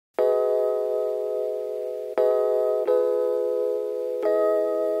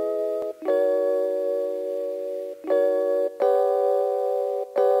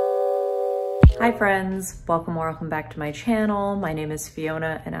Hi friends, welcome back to my channel. My name is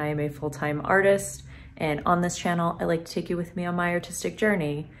Fiona and I am a full-time artist, and on this channel I like to take you with me on my artistic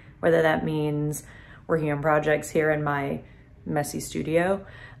journey, whether that means working on projects here in my messy studio,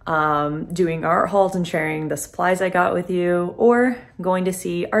 doing art hauls and sharing the supplies I got with you, or going to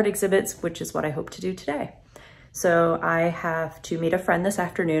see art exhibits, which is what I hope to do today. So I have to meet a friend this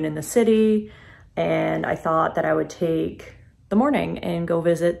afternoon in the city, and I thought that I would take the morning and go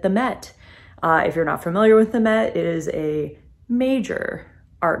visit the Met. If you're not familiar with the Met, it is a major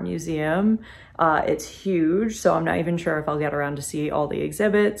art museum. It's huge, so I'm not even sure if I'll get around to see all the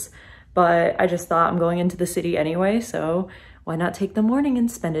exhibits, but I just thought I'm going into the city anyway, so why not take the morning and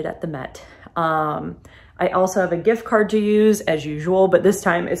spend it at the Met? I also have a gift card to use as usual, but this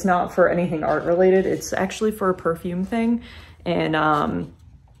time it's not for anything art related. It's actually for a perfume thing, and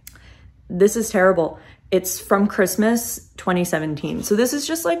this is terrible. It's from Christmas 2017. So this is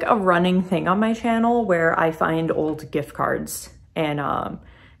just like a running thing on my channel where I find old gift cards and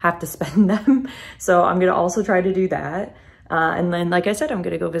have to spend them. So I'm gonna also try to do that. And then, like I said, I'm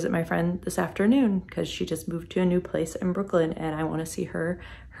gonna go visit my friend this afternoon because she just moved to a new place in Brooklyn and I wanna see her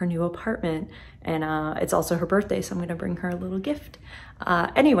new apartment. And it's also her birthday, so I'm gonna bring her a little gift.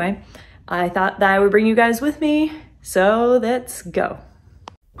 Anyway, I thought that I would bring you guys with me. So let's go.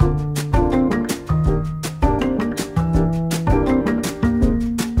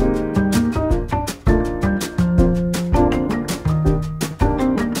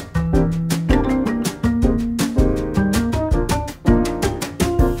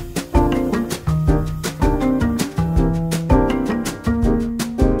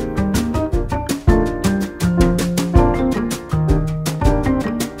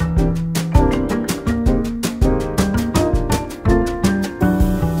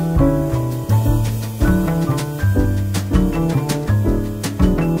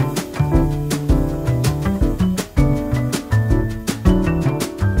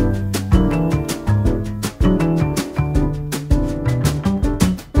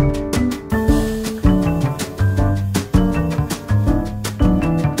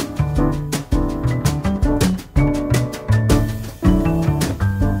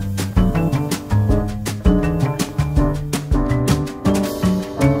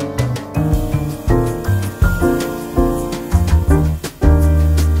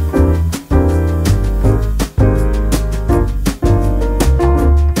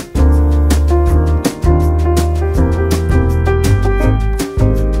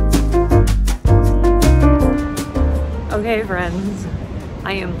 Okay friends,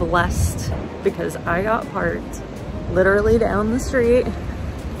 I am blessed because I got parked literally down the street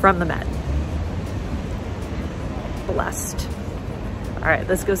from the Met. Blessed. All right,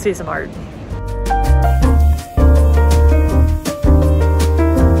 let's go see some art.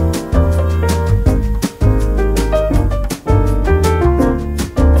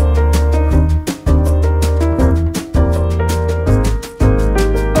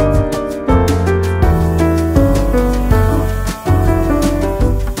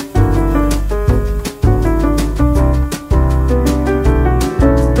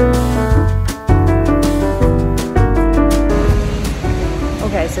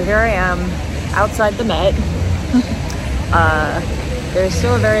 So here I am outside the Met. There's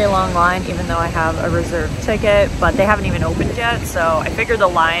still a very long line even though I have a reserved ticket, but they haven't even opened yet, so I figure the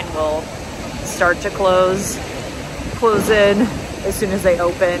line will start to close in as soon as they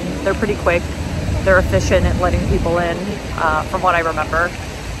open. They're pretty quick. They're efficient at letting people in, from what I remember.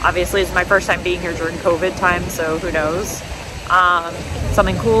 Obviously it's my first time being here during COVID time, so who knows.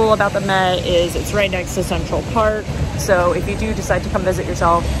 Something cool about the Met is it's right next to Central Park, so if you do decide to come visit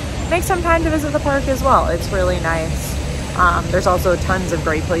yourself, make some time to visit the park as well. It's really nice. There's also tons of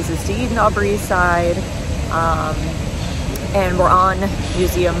great places to eat in the Upper East Side, and we're on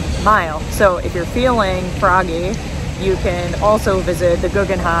Museum Mile, so if you're feeling froggy, you can also visit the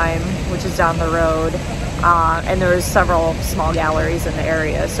Guggenheim, which is down the road, and there's several small galleries in the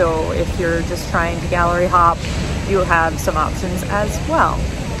area, so if you're just trying to gallery hop, you have some options as well.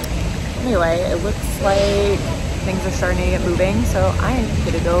 Anyway, it looks like things are starting to get moving, so I am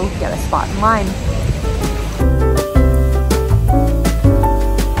gonna go get a spot in line.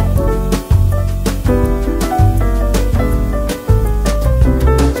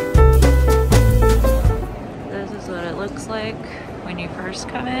 This is what it looks like when you first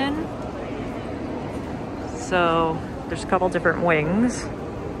come in. So there's a couple different wings.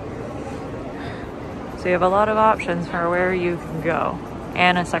 So you have a lot of options for where you can go,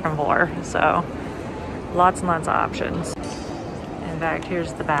 and a second floor, so lots and lots of options. In fact,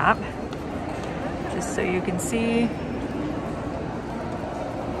 here's the map, just so you can see.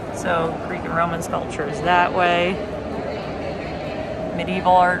 So Greek and Roman sculpture is that way.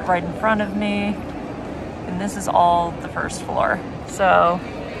 Medieval art right in front of me. And this is all the first floor. So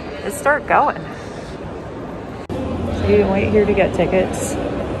let's start going. So you can wait here to get tickets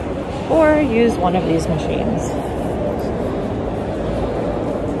or use one of these machines.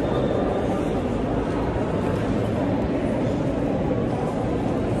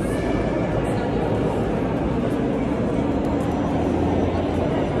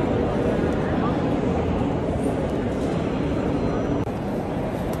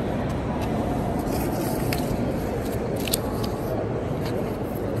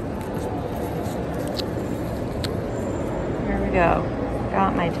 Go.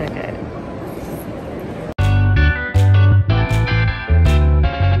 Got my ticket.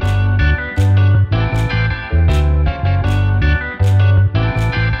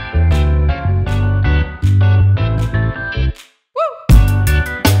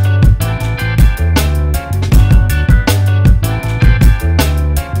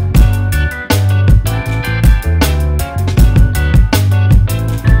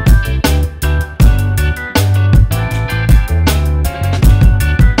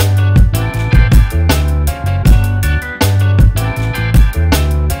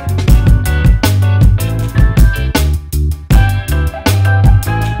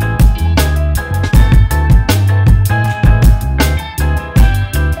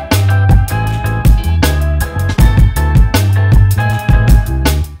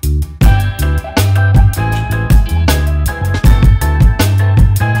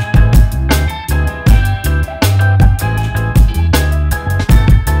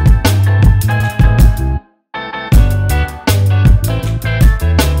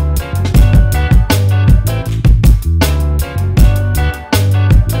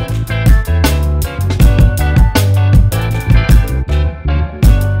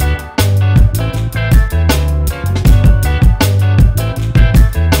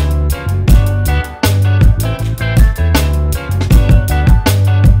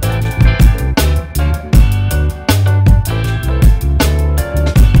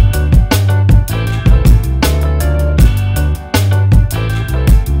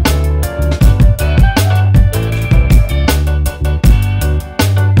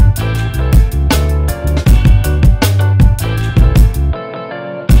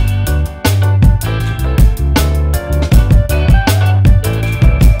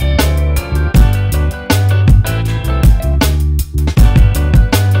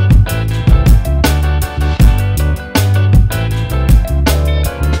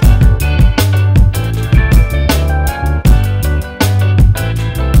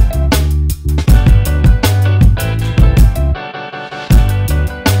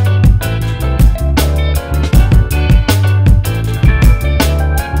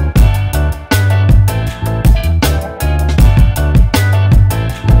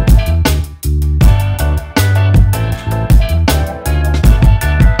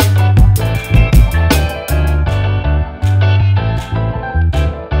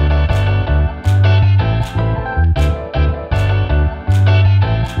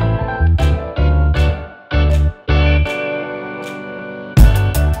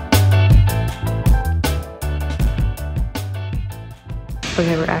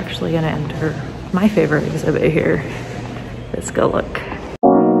 Okay, we're actually gonna enter my favorite exhibit here. Let's go look.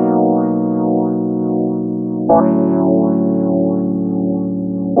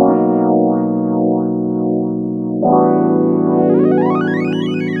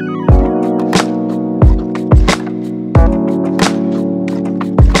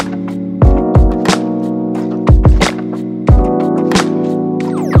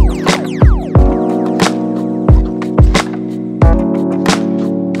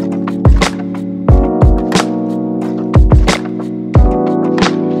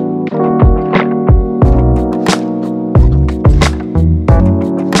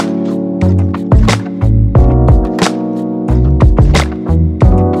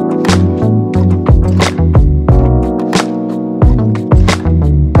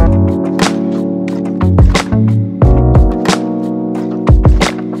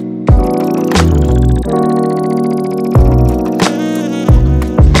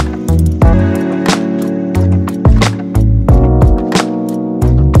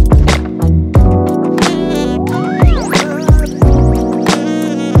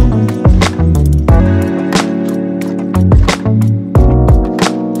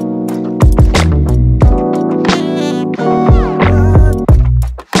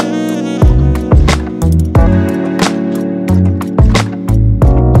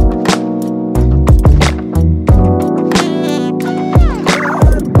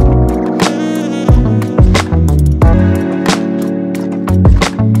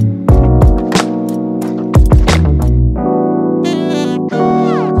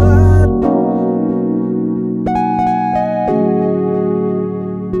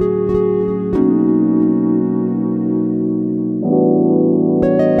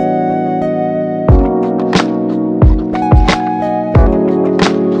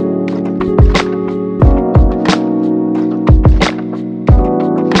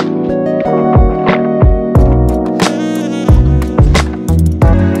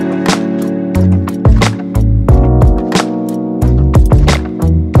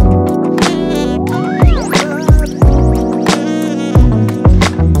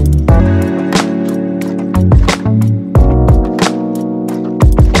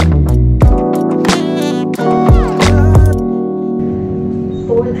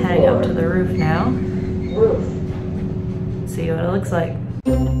 looks like.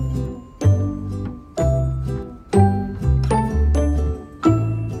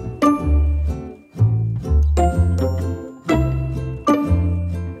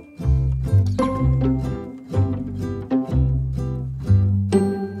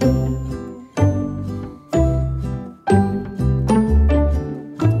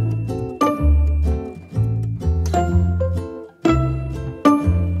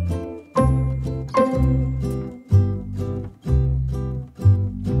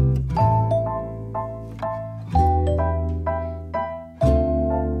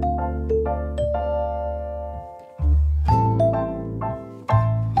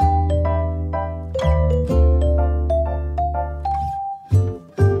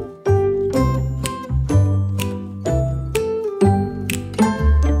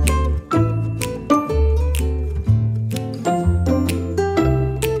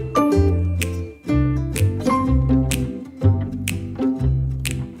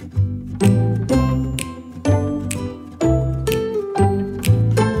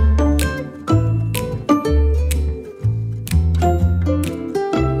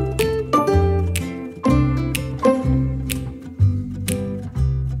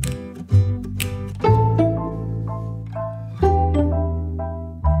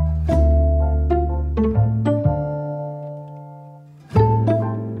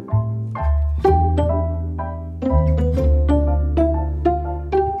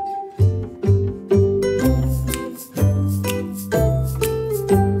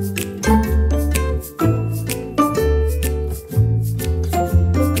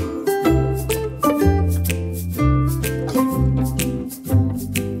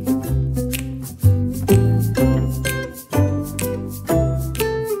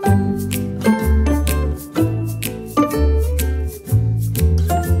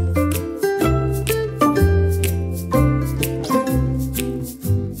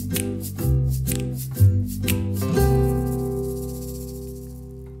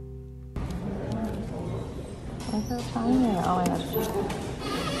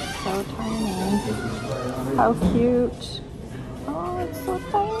 So tiny. How cute. Oh, it's so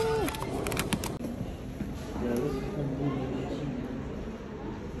tiny.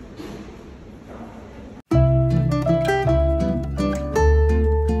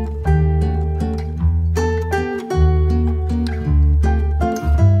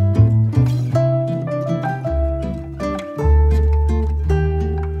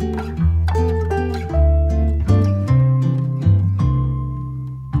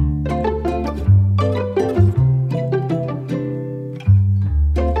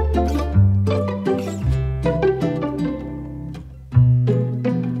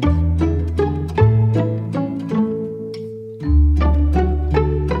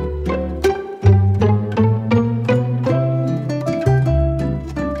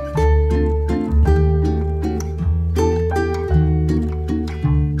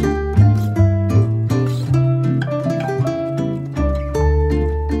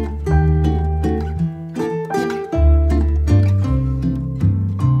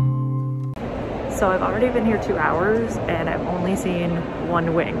 So I've already been here 2 hours and I've only seen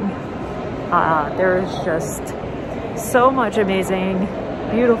one wing. There's just so much amazing,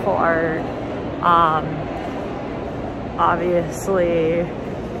 beautiful art. Obviously,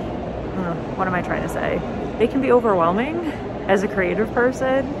 what am I trying to say? It can be overwhelming as a creative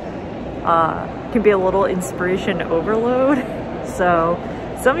person. Can be a little inspiration overload. So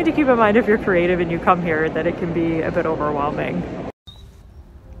something to keep in mind if you're creative and you come here, that it can be a bit overwhelming.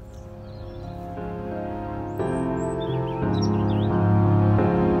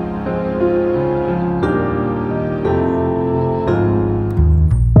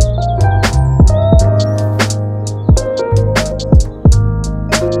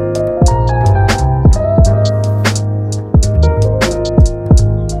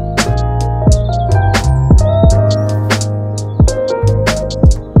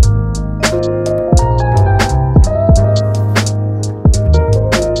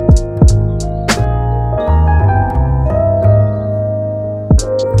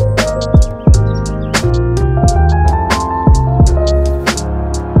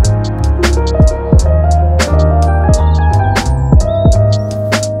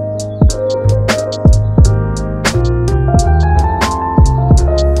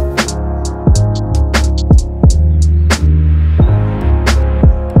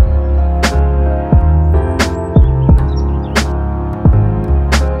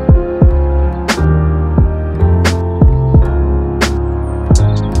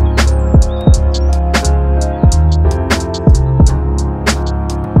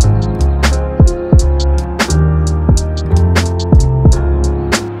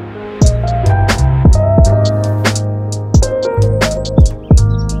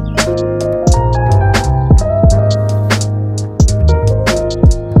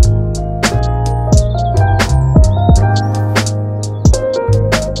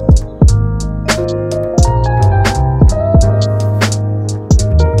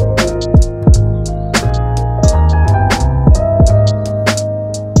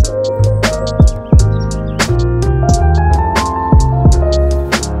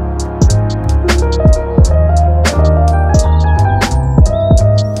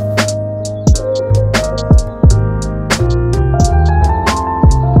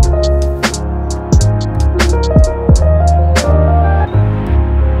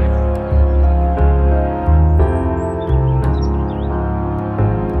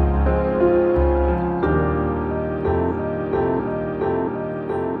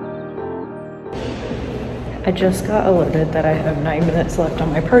 I just got alerted that I have 9 minutes left on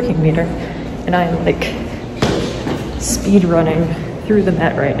my parking meter, and I'm like speed running through the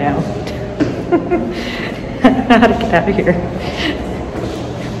Met right now. How to get out of here.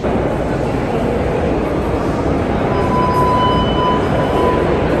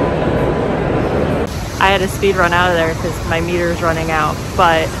 I had to speed run out of there because my meter's running out,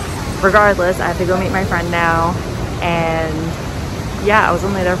 but regardless, I have to go meet my friend now. And yeah, I was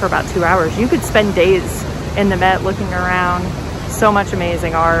only there for about 2 hours. You could spend days in the Met looking around. So much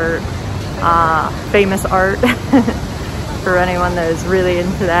amazing art, famous art for anyone that is really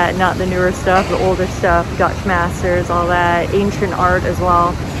into that, not the newer stuff, the older stuff, Dutch masters, all that, ancient art as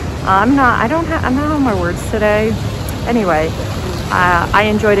well. I'm not on my words today. Anyway, I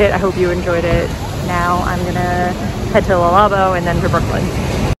enjoyed it. I hope you enjoyed it. Now I'm gonna head to Labo and then to Brooklyn.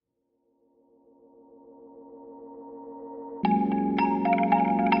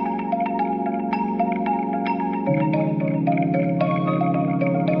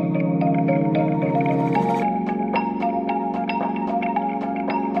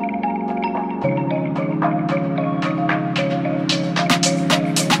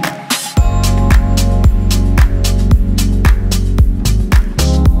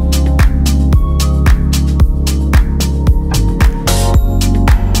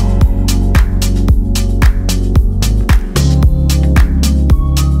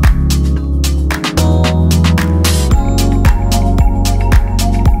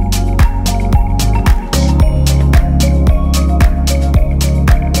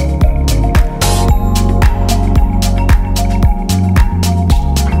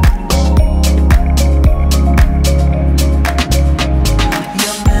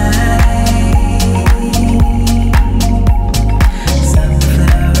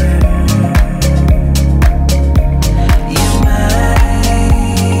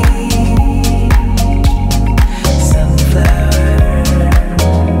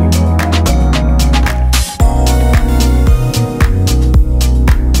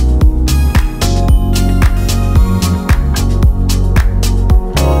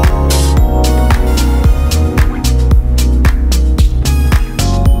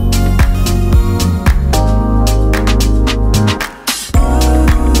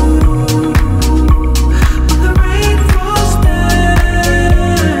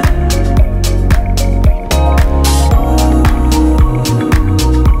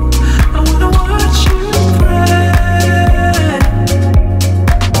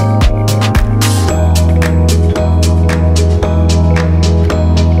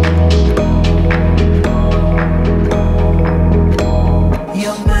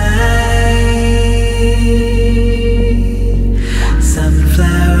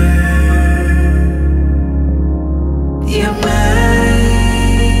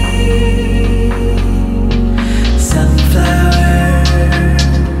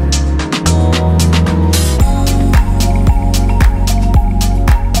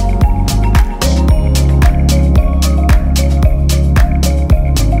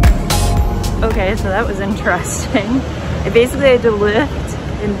 So that was interesting. I basically had to lift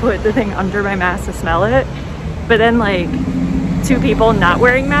and put the thing under my mask to smell it, but then like 2 people not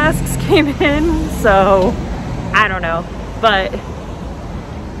wearing masks came in, so I don't know. But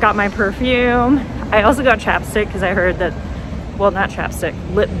got my perfume. I also got chapstick because I heard that, well, not chapstick,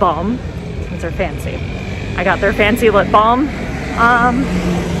 lip balm, since they're fancy. I got their fancy lip balm.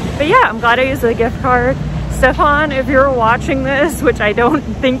 But yeah, I'm glad I used the gift card. Stefan, if you're watching this, which I don't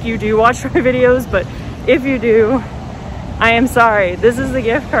think you do watch my videos, but if you do, I am sorry. This is the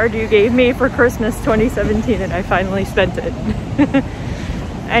gift card you gave me for Christmas 2017 and I finally spent it.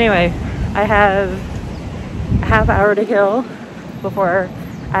 Anyway, I have a half hour to kill before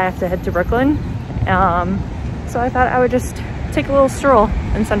I have to head to Brooklyn. So I thought I would just take a little stroll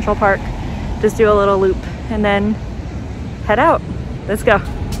in Central Park, just do a little loop and then head out. Let's go.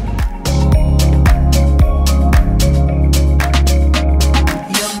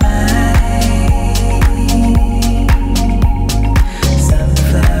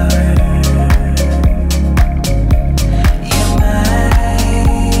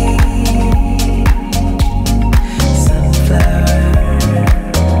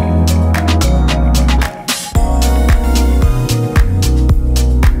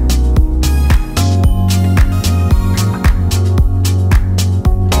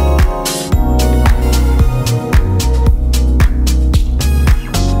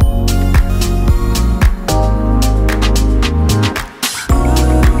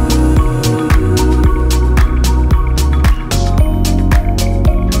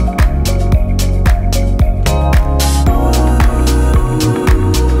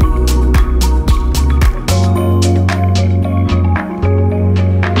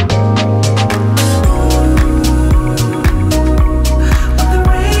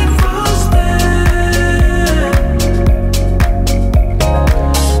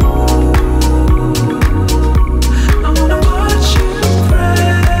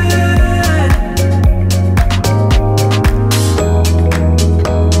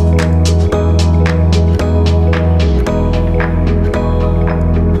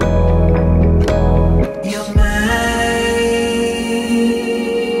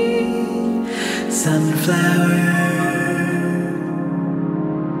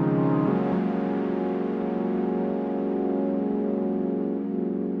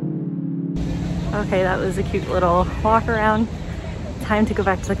 Okay, that was a cute little walk around. Time to go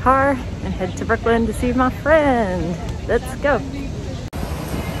back to the car and head to Brooklyn to see my friend. Let's go.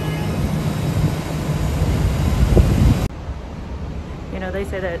 You know, they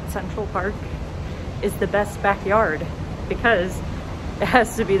say that Central Park is the best backyard because it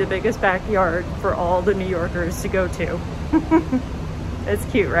has to be the biggest backyard for all the New Yorkers to go to. It's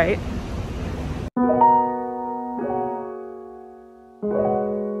cute, right?